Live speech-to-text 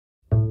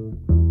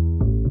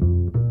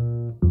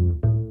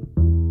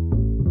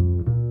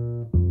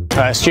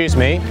Excuse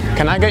me,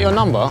 can I get your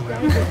number?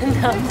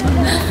 No.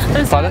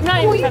 I'm sorry, I'm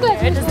not even from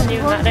here, it doesn't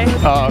even matter.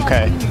 Oh,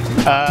 okay.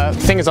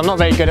 Thing is, I'm not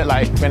very good at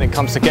when it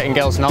comes to getting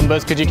girls'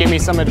 numbers. Could you give me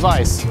some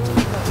advice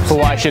for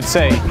what I should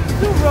say?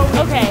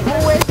 Okay.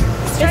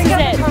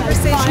 This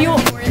is it.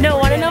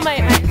 Want to know my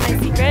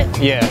secret?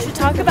 Yeah. You should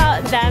talk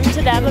about them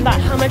to them about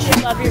how much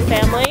you love your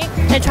family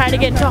and try to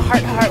get into a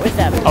heart-to-heart with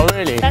them. Oh,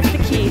 really? That's the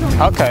key.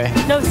 Okay.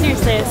 No,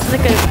 seriously, this is a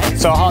good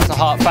advice. So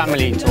heart-to-heart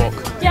family talk.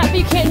 Yeah, but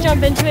you can't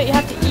jump into it. You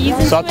have to ease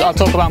into So it. I'll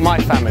talk about my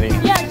family.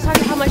 Yeah, just talk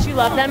about how much you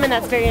love them, and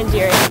that's very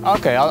endearing.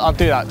 Okay, I'll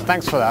do that.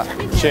 Thanks for that.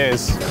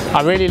 Cheers.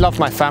 I really love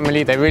my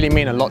family. They really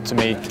mean a lot to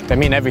me. They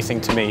mean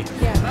everything to me.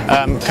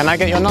 Yeah. Can I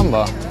get your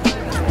number?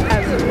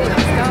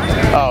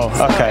 Oh,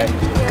 okay.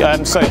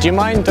 So do you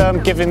mind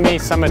giving me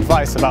some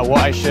advice about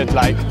what I should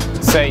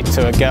say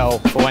to a girl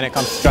for when it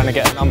comes to trying to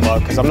get a number?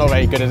 Because I'm not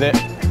very good at it.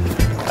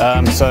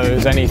 So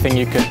is there anything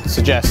you could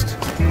suggest?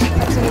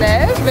 I don't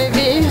know,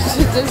 maybe you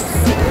should just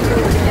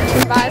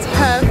invite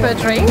her for a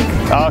drink.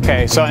 Oh,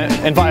 okay, so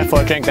invite her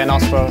for a drink, then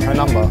ask for her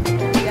number?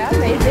 Yeah,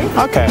 maybe.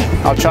 Okay,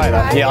 I'll try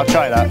that. Yeah, I'll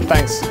try that.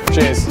 Thanks.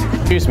 Cheers.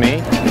 Excuse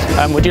me,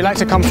 would you like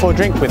to come for a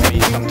drink with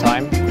me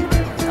sometime?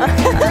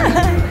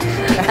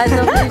 I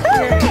don't live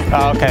here.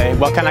 Oh, okay.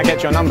 Well, can I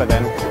get your number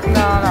then?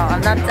 No,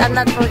 I'm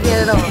not from here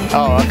at all.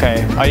 Oh,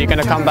 okay. Are you going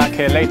to come back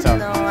here later?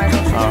 No, I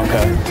don't. Oh,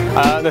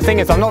 okay. The thing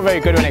is, I'm not very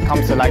good when it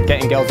comes to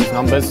getting girls'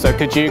 numbers, so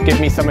could you give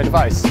me some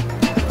advice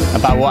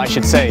about what I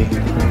should say?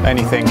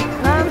 Anything?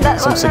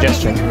 Some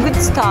suggestion? Good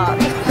start.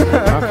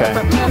 Okay.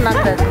 No,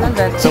 not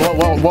that. So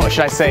what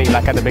should I say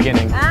at the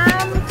beginning?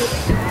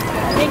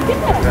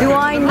 Do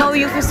I know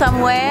you from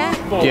somewhere?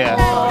 Yeah.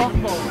 Or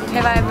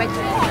have I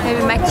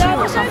maybe met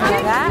you or something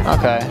like that?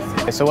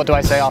 Okay. So what do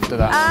I say after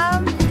that?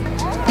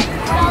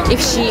 If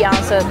she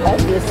answered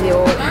obviously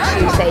or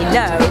she say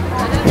no,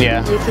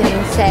 Yeah. you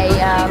can say,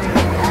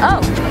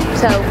 oh,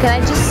 so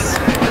can I just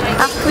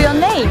ask for your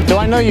name? Do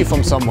I know you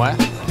from somewhere?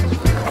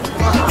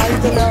 I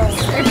don't know.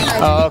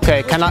 Oh,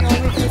 okay. Can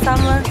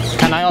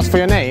I ask for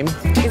your name?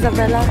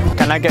 Isabella.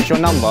 Can I get your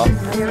number?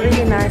 You're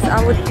really nice.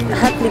 I would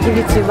happily give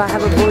it to you, but I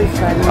have a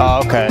boyfriend.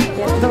 Oh, okay.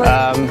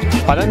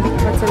 Yeah. Pardon?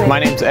 What's your name? My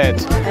name's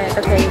Ed.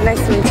 Okay, nice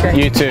to meet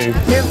you. You too.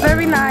 You're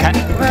very nice.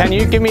 Can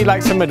you give me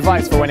some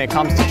advice for when it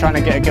comes to trying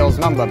to get a girl's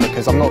number,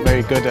 because I'm not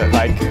very good at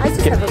I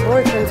just have a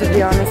boyfriend, to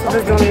be honest.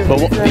 That's the only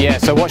reason. Yeah,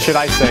 so what should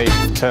I say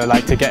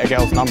to get a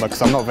girl's number,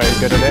 because I'm not very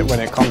good at it when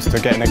it comes to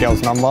getting a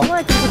girl's number? Well,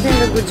 I think you're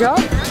doing a good job.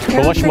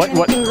 But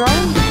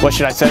what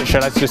should I say?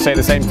 Should I just say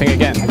the same thing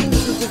again? I think you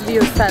should just be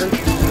yourself.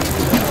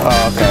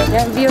 Oh, okay.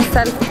 Yeah, be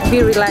yourself,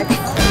 be relaxed.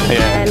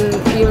 Yeah. And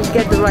you'll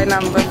get the right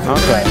number. Okay.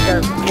 The right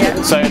girl.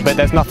 Yeah. So, but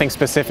there's nothing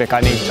specific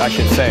I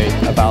should say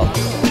about.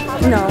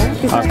 No,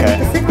 it's not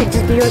specific,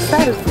 just be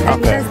yourself.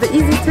 And that's the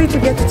easiest way to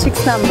get the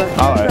chick's number.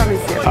 I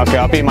promise you. Okay,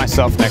 I'll be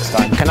myself next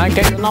time. Can I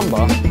get your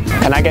number?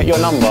 Can I get your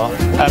number?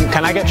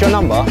 Can I get your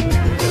number?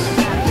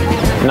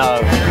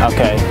 No.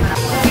 Okay.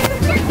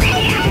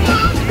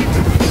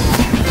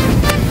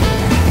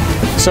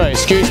 Sorry,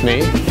 excuse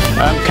me.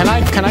 Can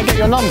I get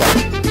your number?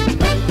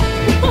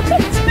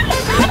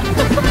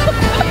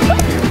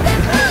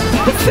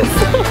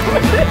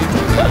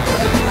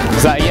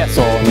 Is that a yes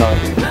or no?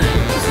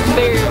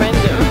 Very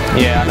random.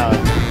 Yeah, I know.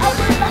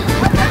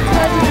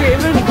 How did you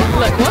even,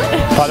 what?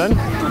 Pardon?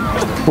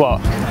 What?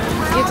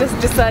 You just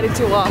decided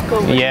to walk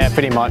over. Yeah,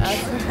 pretty much.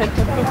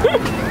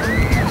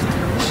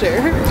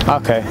 Sure.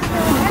 Okay.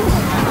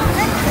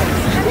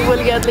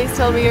 Will you at least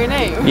tell me your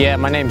name? Yeah,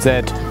 my name's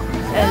Ed.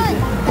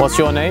 Ed. What's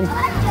your name?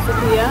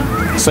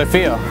 Sophia.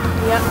 Sophia?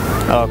 Yeah.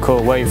 Oh,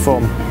 cool. Where are you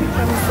from?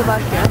 From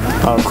Slovakia.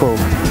 Oh, cool.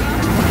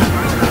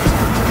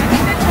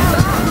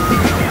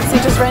 So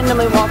you just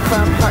randomly walk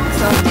from Park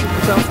South to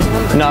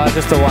Johnston? No,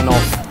 just a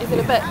one-off. Is it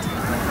a bet?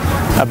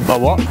 A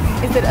what?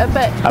 Is it a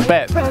bet? A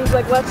bet? Friends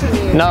watching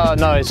you? No,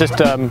 it's just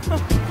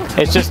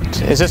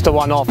it's just a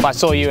one-off. I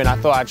saw you and I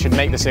thought I should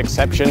make this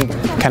exception.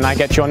 Can I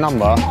get your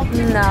number?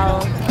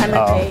 No, I'm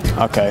okay.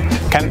 Oh, okay.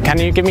 Can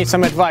you give me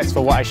some advice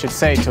for what I should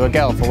say to a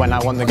girl for when I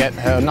want to get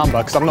her number?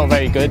 Because I'm not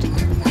very good.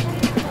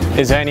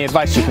 Is there any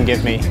advice you can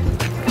give me?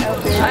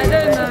 I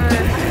don't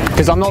know.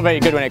 Because I'm not very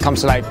good when it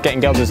comes to getting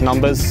girls'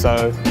 numbers.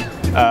 So,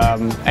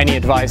 any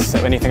advice,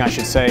 anything I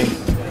should say?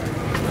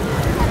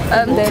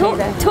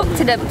 Talk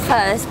to them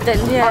first, then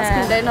ask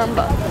them their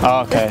number.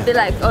 Oh, okay. Just be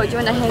like, oh, do you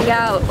want to hang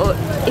out? Or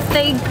if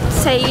they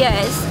say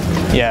yes,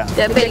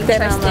 they're a bit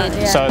interested.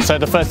 Yeah. So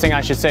the first thing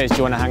I should say is, do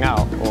you want to hang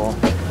out? Or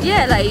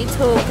yeah, you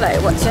talk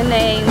what's your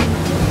name?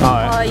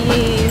 Right. Are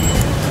you?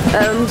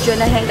 Do you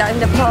want to hang out in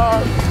the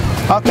park?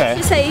 Okay. If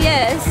you say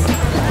yes,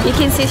 you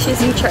can see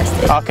she's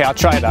interested. Okay, I'll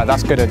try that.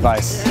 That's good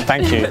advice.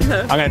 Thank you.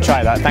 I'm going to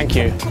try that. Thank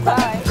you.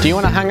 Bye. Do you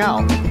want to hang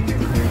out?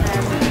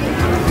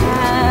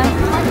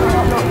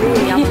 Not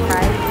really, I'm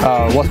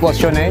afraid. What's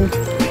your name?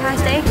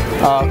 Kirsty?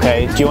 Oh,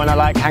 okay. Do you want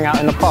to hang out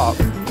in the park?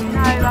 No,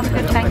 I'm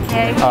good, thank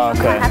you. Oh,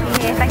 okay. I'm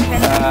happy here, thank you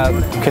very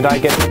much. Could I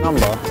get your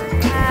number?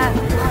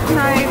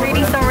 No,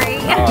 really sorry.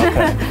 Oh,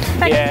 okay.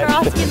 Thanks for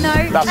asking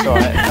though. That's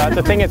alright.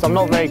 The thing is, I'm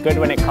not very good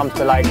when it comes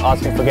to like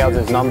asking for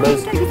girls'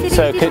 numbers.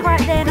 So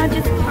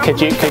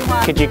could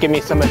you give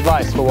me some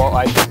advice for what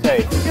I should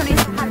say? To be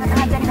honest, I haven't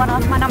had anyone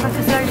ask my number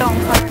for so long,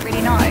 so I don't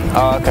really know.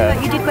 Oh, okay.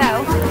 But you did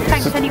well.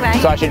 Thanks anyway.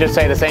 So I should just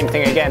say the same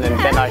thing again, and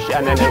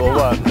then it will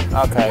work.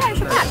 Okay.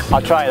 Yeah,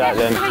 I'll try that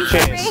then.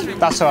 Cheers.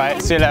 That's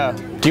alright. See you later.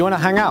 Do you want to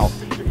hang out?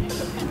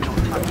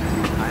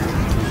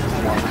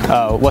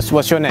 Oh,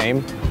 what's your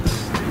name?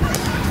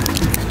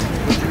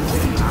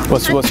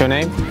 What's your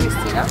name?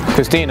 Christina.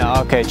 Christina,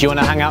 okay. Do you want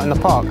to hang out in the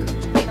park?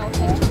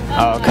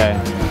 Oh, okay.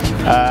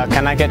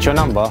 Can I get your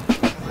number?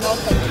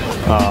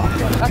 Oh.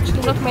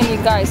 Actually, not many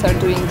guys are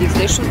doing this.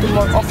 They should do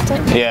more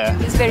often. Yeah.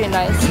 It's very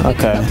nice. They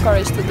Okay. have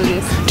courage to do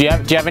this. Do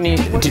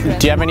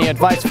you have any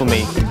advice for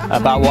me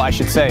about what I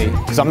should say?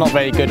 Because I'm not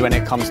very good when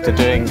it comes to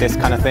doing this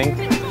kind of thing.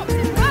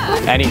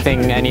 Any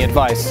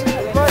advice? I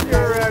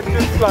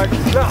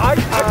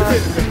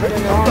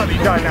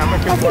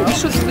think you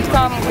should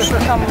become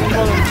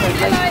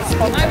volunteer, like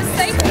spontaneous.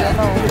 I don't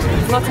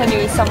know. Not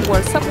any some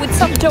words, with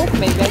some joke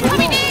maybe. I don't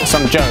know.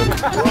 Some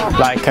joke?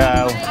 Like, do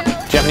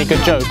you have any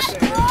good jokes?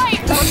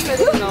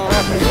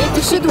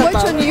 You should watch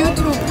on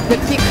YouTube the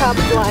pickup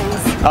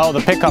lines. Oh,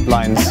 the pickup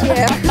lines.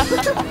 Yeah.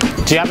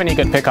 Do you have any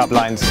good pickup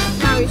lines?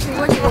 No, you should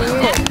watch it on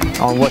YouTube.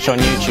 I'll watch on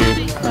YouTube.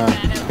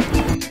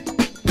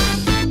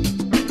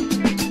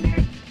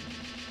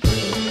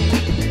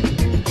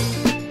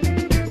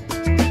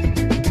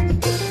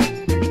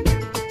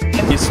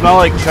 You smell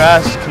like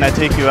trash, can I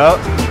take you out?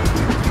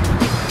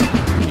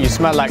 You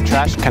smell like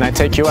trash, can I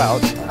take you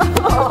out?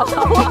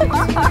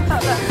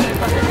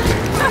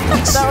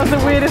 That was the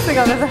weirdest thing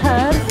I've ever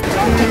heard.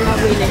 Not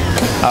really.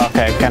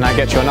 Okay, can I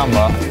get your number?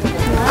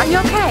 Are you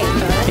okay?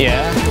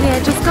 Yeah? Yeah,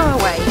 just go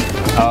away.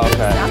 Oh,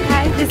 okay.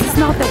 Okay? This is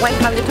not the way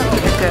how you talk to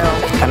the girl.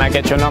 Can I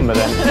get your number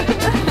then?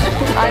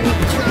 I'm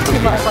too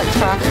much like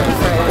trash, I'm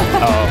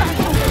afraid. Oh.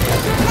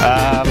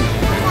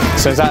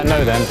 So is that a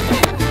no then?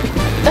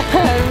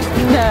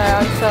 No,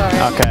 I'm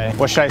sorry. Okay,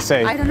 what should I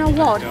say? I don't know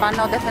what, but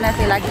no,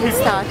 definitely like you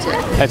started.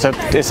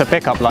 It's a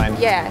pickup line.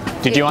 Yeah.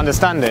 Did you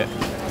understand it?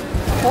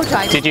 What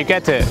I Did you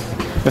get it?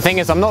 The thing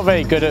is, I'm not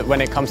very good at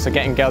when it comes to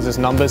getting girls'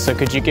 numbers, so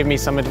could you give me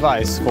some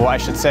advice for what I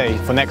should say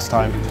for next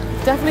time?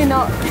 Definitely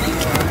not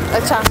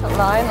a chat up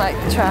line, like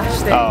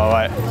trash thing. Oh,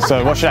 right.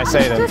 So what should I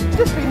say then?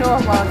 Just be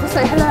normal. Just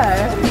say hello.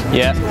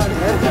 Yeah.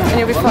 And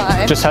you'll be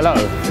fine. Just hello?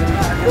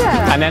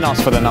 Yeah. And then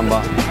ask for the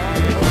number?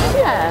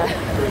 Yeah.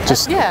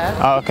 Just... Yeah.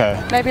 Oh, okay.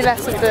 Maybe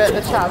less of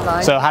the chat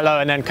line. So hello,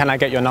 and then can I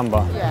get your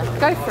number? Yeah.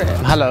 Go for it.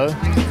 Hello.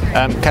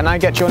 Can I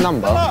get your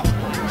number?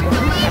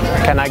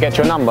 Can I get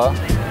your number?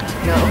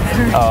 No.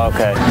 Oh,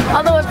 okay.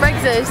 Although with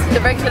Brexit, the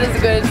Brexit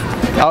is good.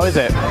 Oh, is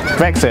it?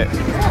 Brexit? I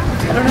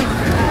don't know.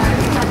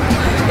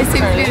 It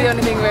seems to be the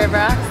only thing we ever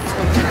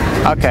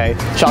asked. Okay.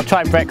 So I'll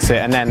try Brexit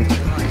and then...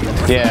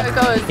 Yeah. See how it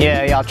goes.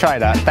 Yeah, I'll try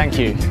that. Thank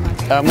you.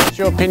 What's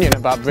your opinion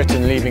about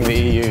Britain leaving the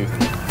EU?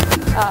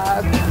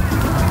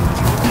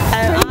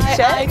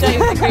 I don't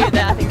agree with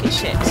that. I think it's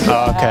shit.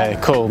 Oh, okay,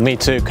 cool. Me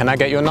too. Can I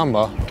get your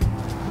number?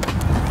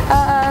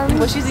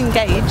 Well, she's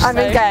engaged. I'm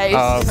engaged.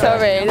 Oh, okay.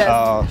 Sorry.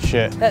 Oh,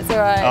 shit. That's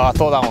alright. Oh, I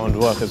thought that one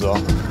would work as well.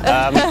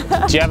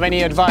 Do you have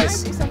any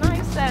advice? It's a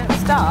nice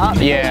start.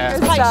 Yeah.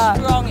 It's quite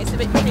strong. It's a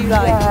bit too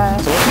like. Yeah.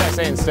 So what should I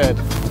say instead?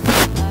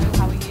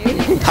 How are you?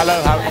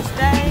 Hello, how? Nice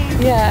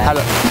day. Yeah.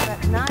 Hello.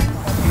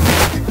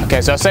 Nice.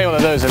 Okay, so I'll say all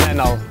of those and then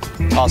I'll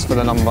ask for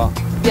the number.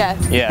 Yes.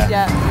 Yeah.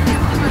 Yeah.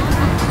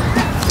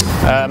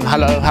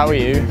 Hello, how are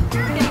you? Good,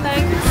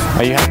 thanks.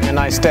 Are you having a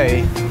nice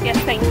day? Yes,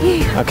 thank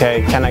you.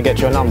 Okay, can I get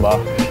your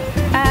number?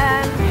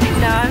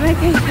 No, I'm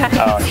okay. Thanks.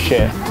 Oh,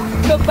 shit.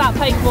 Talk about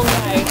Pokemon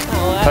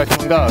Go.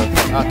 Pokemon Go?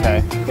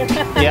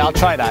 Okay. Yeah, I'll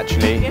try that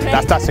actually.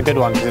 That's a good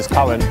one because it's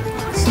current.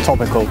 It's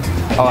topical.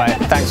 Alright,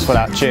 thanks for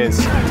that. Cheers.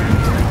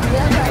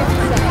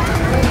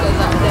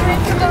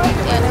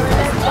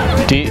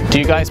 Do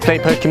you guys play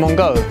Pokemon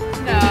Go?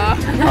 No.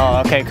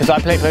 Oh, okay, because I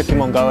play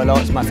Pokemon Go a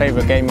lot. It's my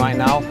favourite game right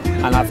now.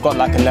 And I've got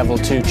like a level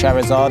 2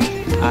 Charizard.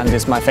 And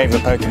it's my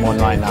favourite Pokemon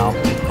right now.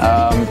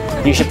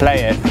 You should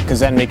play it, because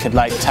then we could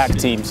like tag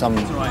team some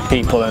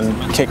people and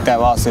kick their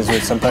asses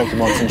with some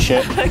Pokemons and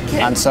shit.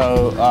 Okay. And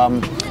so,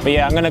 but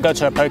yeah, I'm going to go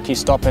to a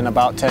Pokestop in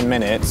about 10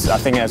 minutes. I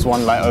think there's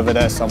one like over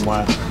there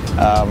somewhere.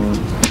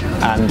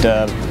 And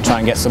try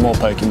and get some more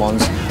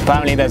Pokemons.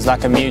 Apparently there's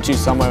like a Mewtwo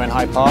somewhere in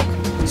Hyde Park.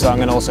 So I'm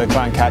going to also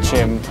try and catch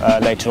him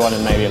later on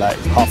in maybe like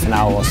half an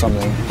hour or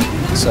something.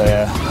 So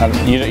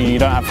yeah, you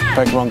don't have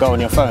Pokemon Go on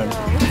your phone?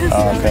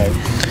 Oh, okay,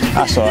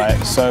 that's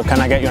alright. So can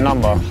I get your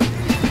number?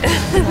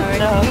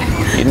 No.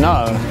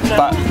 No,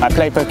 but I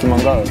play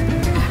Pokemon Go.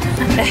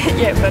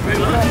 Yeah, but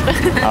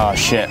Oh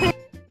shit.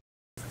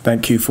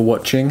 Thank you for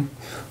watching.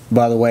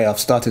 By the way, I've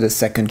started a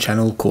second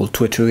channel called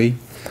Twittery.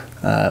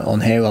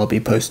 On here I'll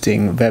be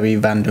posting very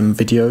random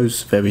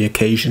videos very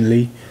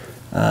occasionally.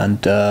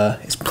 And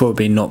it's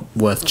probably not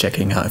worth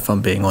checking out if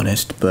I'm being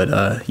honest, but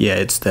yeah,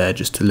 it's there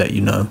just to let you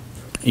know.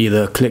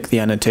 Either click the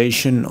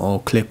annotation or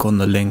click on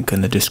the link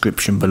in the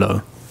description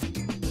below.